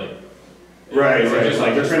trying to like... Right. Just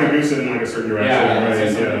like they're trying to goose it in like a certain direction. Yeah, right?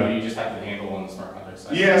 That's something you just have to handle on the smart contract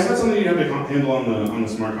side? Yeah, so that's something you have to handle on the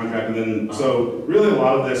smart contract, and then so really a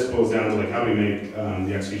lot of this boils down to like how do we make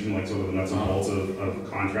the execution like sort of the nuts and bolts of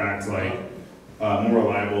contracts like more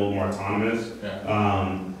reliable, more autonomous.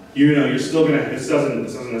 Yeah. You know, you're still gonna. This doesn't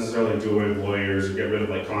necessarily do away with lawyers or get rid of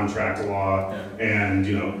like contract law, and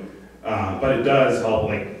you know, but it does help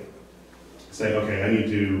like say, okay, I need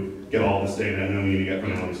to get all this data, and then we need to get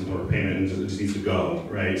penalties some sort of payment, and it just needs to go,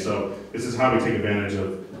 right? So this is how we take advantage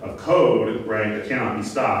of code, right, that cannot be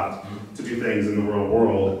stopped to do things in the real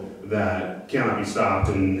world that cannot be stopped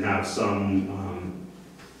and have some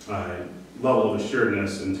level of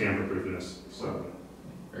assuredness and tamper-proofness. So,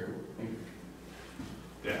 Very cool. Thank you.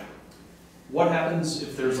 yeah. What happens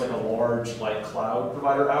if there's like a large like cloud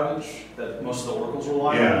provider outage that most of the oracles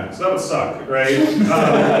rely on? Yeah, so that would suck, right? But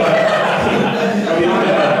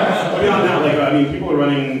beyond that, like, I mean, people are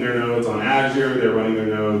running their nodes on Azure, they're running their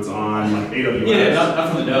nodes on like AWS. Yeah, not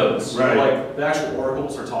from the nodes. Right. Like the actual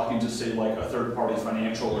oracles are talking to say like a third-party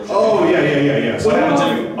financial or. Oh yeah. So What happens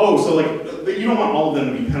so like you don't want all of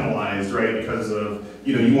them to be penalized, right? Because of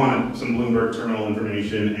you want some Bloomberg terminal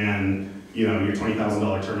information, and your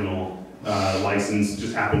 $20,000 terminal license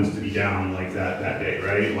just happens to be down like that day,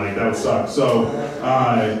 right? Like that would suck. So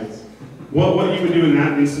what you would do in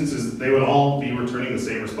that instance is they would all be returning the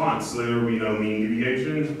same response. So there would be no mean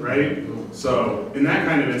deviation, right? So in that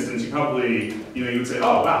kind of instance, you probably you would say,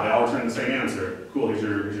 oh wow, they all return the same answer. Cool, here's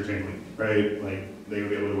your Chainlink, right? Like they would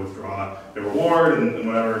be able to withdraw their reward and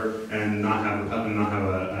whatever, and not have to deal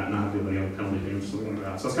with any penalty payments or something like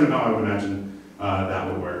that. So that's kind of how I would imagine that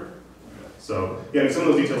would work. So yeah, I mean, some of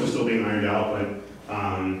those details are still being ironed out, but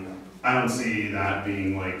I don't see that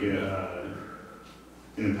being like an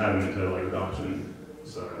impediment to like adoption.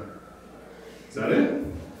 So is that it?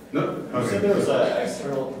 No. You Okay. said there was an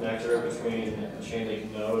external connector between a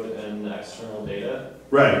Chainlink node and the external data.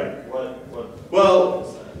 Right. What Well,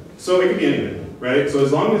 is that? so it could be anything, right? So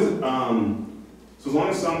as long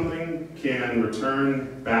as something can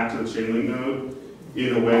return back to the Chainlink node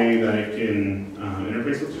in a way that it can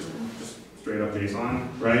interface with just straight up JSON,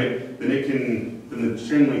 right? Then the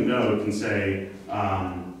Chainlink node can say,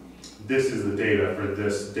 this is the data for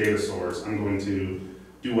this data source. I'm going to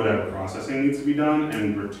do whatever processing needs to be done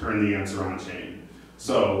and return the answer on chain.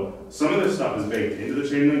 So some of this stuff is baked into the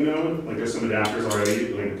Chainlink node. Like there's some adapters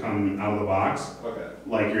already like come out of the box,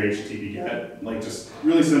 like your HTTP GET, like just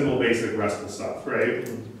really simple, basic RESTful stuff, right?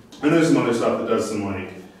 And there's some other stuff that does some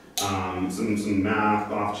like some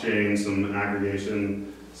math off chain, some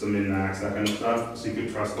aggregation, some min-max, that kind of stuff. So you could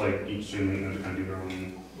trust like each Chainlink node to kind of do their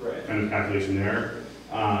own kind of calculation there.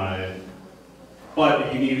 But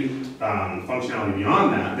if you need functionality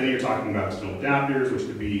beyond that, then you're talking about external adapters, which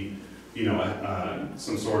could be,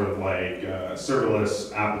 some sort of like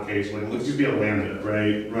serverless application. Like let's just be a Lambda,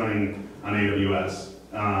 right, running on AWS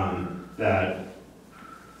that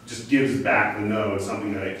just gives back the node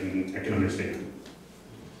something that it can understand.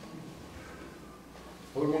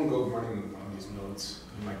 What would one go running on these nodes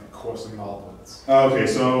and like the course involvements? Okay,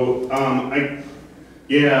 so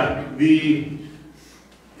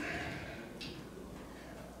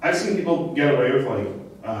I've seen people get away with like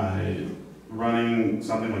running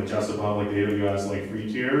something like just above like the AWS like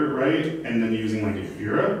free tier, right? And then using like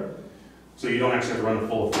Ethereum. So you don't actually have to run a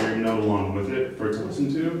full Ethereum node along with it for it to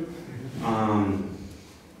listen to.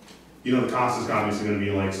 The cost is obviously going to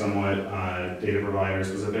be like somewhat data provider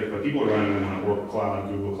specific, but people are running them on Oracle Cloud,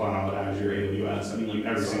 Google Cloud, Azure, AWS. I mean, like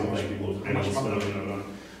every single thing people have spin up a node on.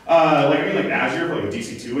 Like Azure for like a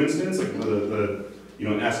DC2 instance, like the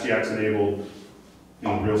an SGX enabled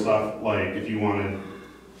real stuff. Like if you wanted,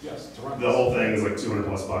 the whole thing is like $200+ a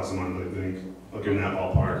month, I think, like in that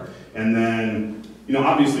ballpark. And then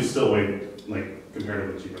obviously still way like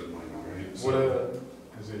comparatively cheaper than mine, right? So,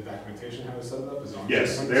 Is it documentation how to set it up? Is it on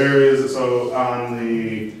yes, Chainlink? there is. So on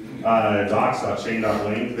the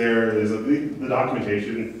docs.chain.link, there is the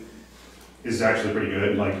documentation is actually pretty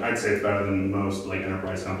good. Like I'd say it's better than most like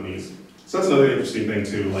enterprise companies. So that's another interesting thing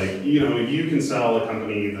too. Like you can sell a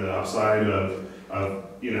company the upside of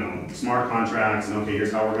smart contracts and okay,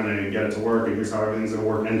 here's how we're going to get it to work, and here's how everything's going to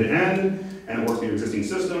work end to end, and it works with your existing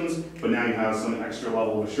systems. But now you have some extra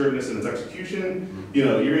level of assuredness in its execution. You're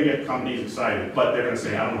going to get companies excited, but they're going to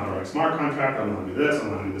say, I don't know how to write a smart contract, I don't know how to do this, I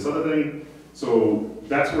don't know how to do this other thing. So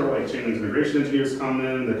that's where like Chainlink's integration engineers come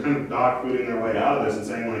in. They're kind of dog fooding their way out of this and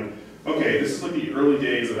saying like, okay, this is like the early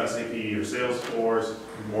days of SAP or Salesforce,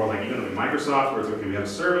 or like even like Microsoft, where it's okay, we have a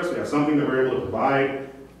service, we have something that we're able to provide.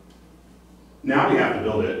 Now we have to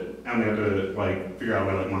build it, and we have to like figure out a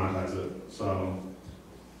way to like monetize it. So,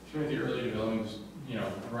 sure, the early developments,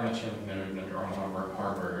 run a Chainlink node on your own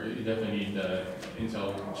hardware. You definitely need the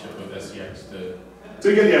Intel chip with SCX to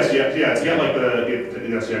To get the SGX, yeah, to get like the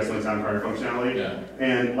SGX link time card functionality. Yeah.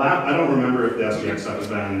 And I don't remember if the SGX stuff has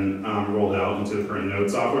been rolled out into the current node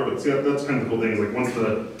software, but see, that's kind of the cool thing is like once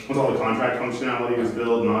all the contract functionality is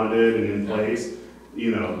built and audited and in place, you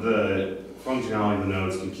know, the functionality of the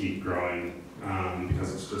nodes can keep growing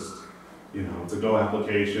because it's just, you know, it's a Go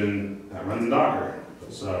application that runs in Docker.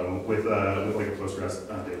 So with like a Postgres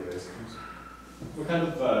database. What kind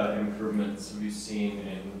of improvements have you seen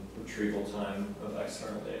in retrieval time of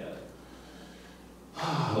external data?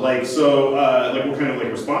 Like what kind of like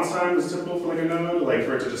response time is typical for like a node? Like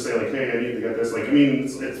for it to just say like, hey, I need to get this. Like I mean,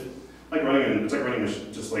 it's like running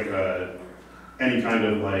just like any kind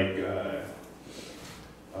of like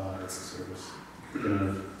what's the service?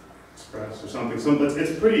 Express or something. So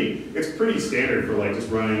it's pretty standard for like just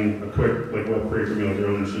running a quick like web query from your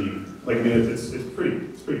own machine. Like I mean, it's pretty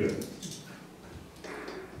good.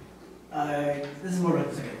 This is more like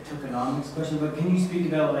a tokenomics question, but can you speak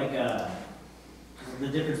about like the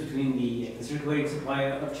difference between the circulating supply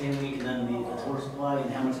of Chainlink and then the Tor supply, and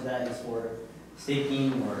how much of that is for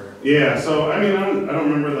staking or? Yeah, so I mean, I don't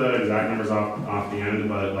remember the exact numbers off the end,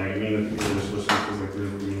 but like I mean, the initial issuance was like 3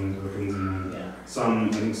 million tokens, and then some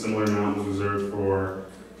I think similar amount was reserved for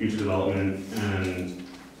future development, and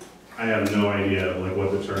I have no idea like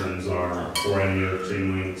what the terms are for any of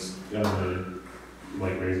Chainlink's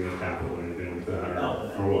like raising the capital or anything like that,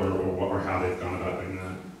 or how they've gone about doing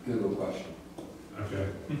that. Google question. Okay.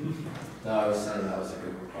 No, I was saying that was a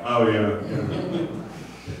Google question. Oh yeah.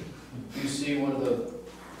 Do you see one of the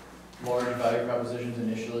large value propositions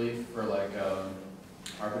initially for like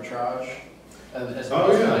arbitrage, as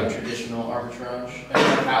opposed to like traditional arbitrage? And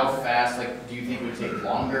like how fast, like, do you think it would take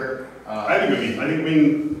longer? I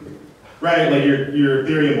mean, right, like your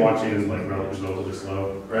Ethereum blockchain is like relatively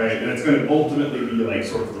slow, right? And it's going to ultimately be like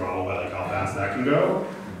sort of throttled by like how fast that can go.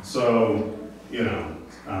 So, you know,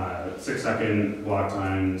 6-second block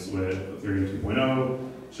times with Ethereum 2.0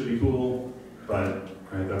 should be cool, but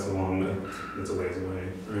right, that's a ways away,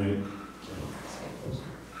 right?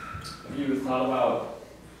 Have you thought about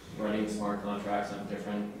running smart contracts on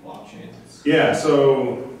different blockchains? Yeah,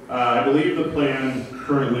 so I believe the plan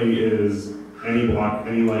currently is any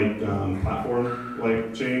platform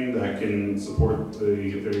like chain that can support the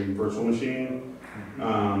Ethereum virtual machine.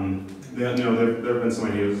 There have been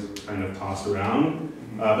some ideas kind of tossed around,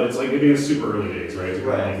 but it's like it's super early days, right? To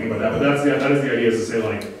kind of think about that. But that is the idea, is to say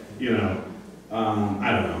like, you know,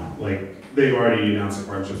 I don't know, like they've already announced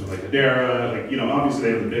partnerships with like Hedera, like, you know, obviously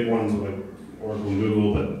they have the big ones with like Oracle and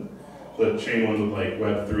Google, but the chain ones with like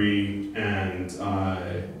Web3 and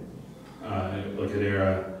like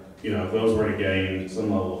Hedera. You know, if those were to gain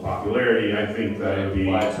some level of popularity, I think that would be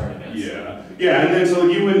yeah. And then so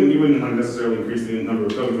you wouldn't like necessarily increase the number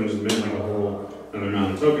of tokens and just mint like a whole another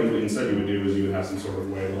amount of tokens. What instead you would do is you would have some sort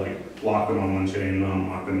of way to like lock them on one chain and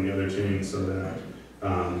unlock them on the other chain, so that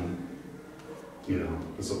you know,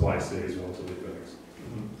 the supply stays relatively fixed.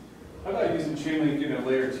 How about using Chainlink in a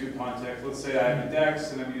layer 2 context? Let's say I have a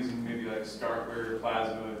DEX and I'm using maybe like Starkware or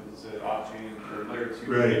Plasma as an off-chain for layer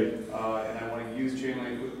 2. Right. And I want to use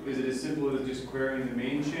Chainlink. Is it as simple as just querying the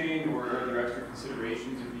main chain, or are there extra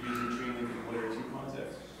considerations if you're using Chainlink in a layer 2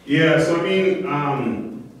 context? Yeah, so I mean,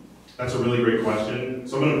 that's a really great question.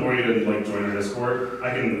 So I'm going to point you to like join our Discord. I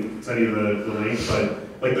can send you the link, but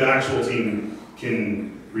like the actual team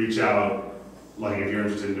can reach out. Like if you're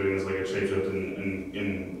interested in doing this, like a shapeshift,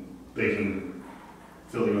 and they can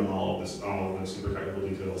fill you in all of the super technical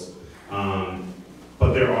details.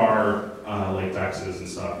 But there are like DEXs and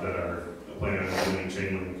stuff that are planning on doing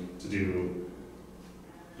Chainlink to do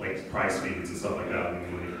like price feeds and stuff like that. I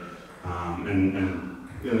mean, like, and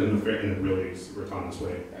in a really super autonomous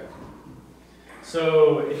way.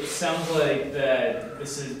 So it sounds like that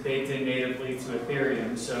this is baked in natively to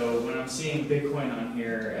Ethereum. So when I'm seeing Bitcoin on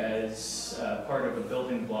here as part of a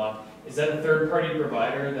building block, is that a third-party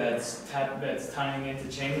provider that's tying into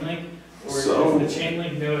Chainlink, or is the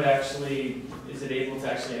Chainlink node actually able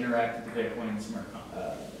to actually interact with the Bitcoin smart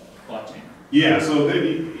blockchain? Yeah, so a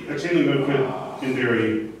Chainlink node could, in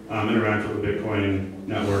theory, interact with the Bitcoin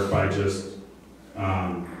network by just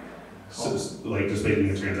just making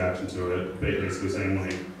a transaction to it, basically saying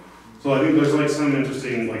like. So I think there's like some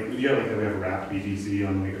interesting like we have a wrapped BTC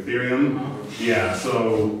on like Ethereum. Yeah,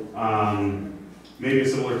 so maybe a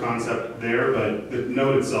similar concept there, but the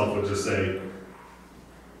node itself would just say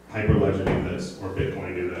Hyperledger do this or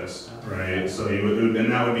Bitcoin do this, right? So you would,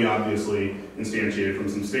 and that would be obviously instantiated from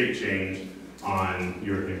some state change on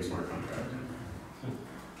your Ethereum smart contract.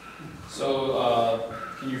 So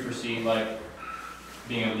can you foresee like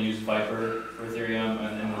being able to use Viper for Ethereum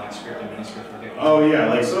and then like script and mini script for Bitcoin? Oh yeah,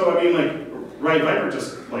 like so I mean like right, Viper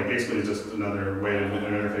just like basically is just another way of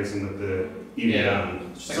interfacing with the EVM. Yeah.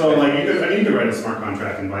 So like you could write a smart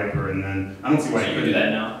contract in Viper, and then I don't see why So you you can couldn't. do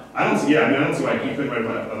that now? I don't see. Yeah, I mean I don't see why you couldn't write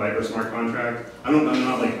a Viper smart contract. I'm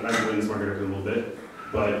not like I've written smart contract a little bit,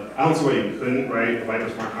 but I don't see why you couldn't write a Viper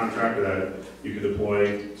smart contract that you could deploy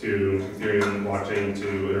to Ethereum blockchain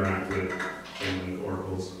to interact with Chainlink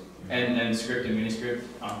oracles. And script and miniscript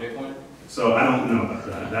on Bitcoin? So I don't know about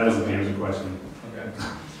that. That is a damn good question. Okay.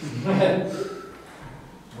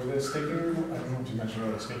 Were there staking, I don't know if you mentioned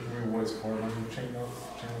earlier, staking rewards for running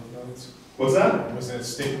Chainlink nodes? What's that? Was there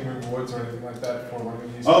staking rewards or anything like that for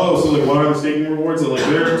running these? Oh, so like what are the staking rewards? So like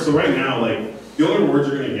so right now, like the only rewards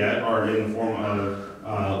you're gonna get are in the form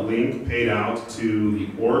of link paid out to the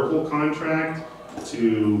Oracle contract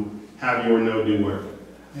to have your node do work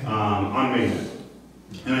on mainnet.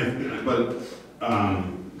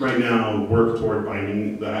 Right now work toward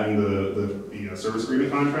adding the service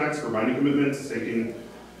agreement contracts for binding commitments. Staking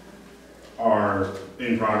are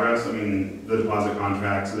in progress. I mean, the deposit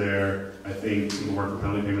contracts there. I think some of the work for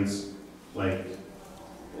penalty payments, like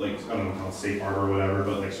I don't know, called safe harbor or whatever,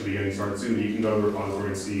 but like should be getting started soon. You can go to the repository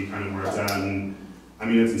and see kind of where it's at. And I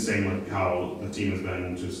mean, it's insane like how the team has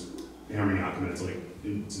been just hammering out commits. Like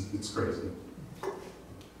it's crazy.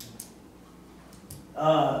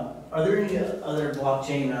 Are there any other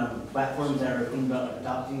blockchain platforms that are thinking about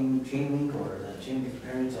adopting Chainlink, or is that Chainlink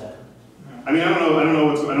preparing to? I mean, I don't know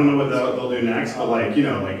what they'll do next, but like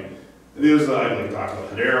there's I like talked about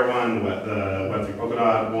the Hedera one, the Web3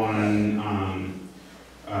 Polkadot one,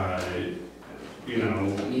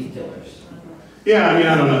 ETH killers. Yeah, I mean,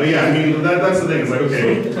 I don't know. Yeah, I mean, that's the thing. It's like,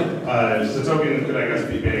 okay, the token could, I guess,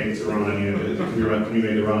 be made to run any, it can be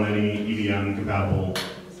made to run any EVM compatible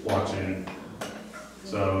blockchain.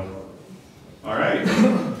 So, all right.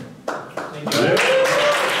 Thank you.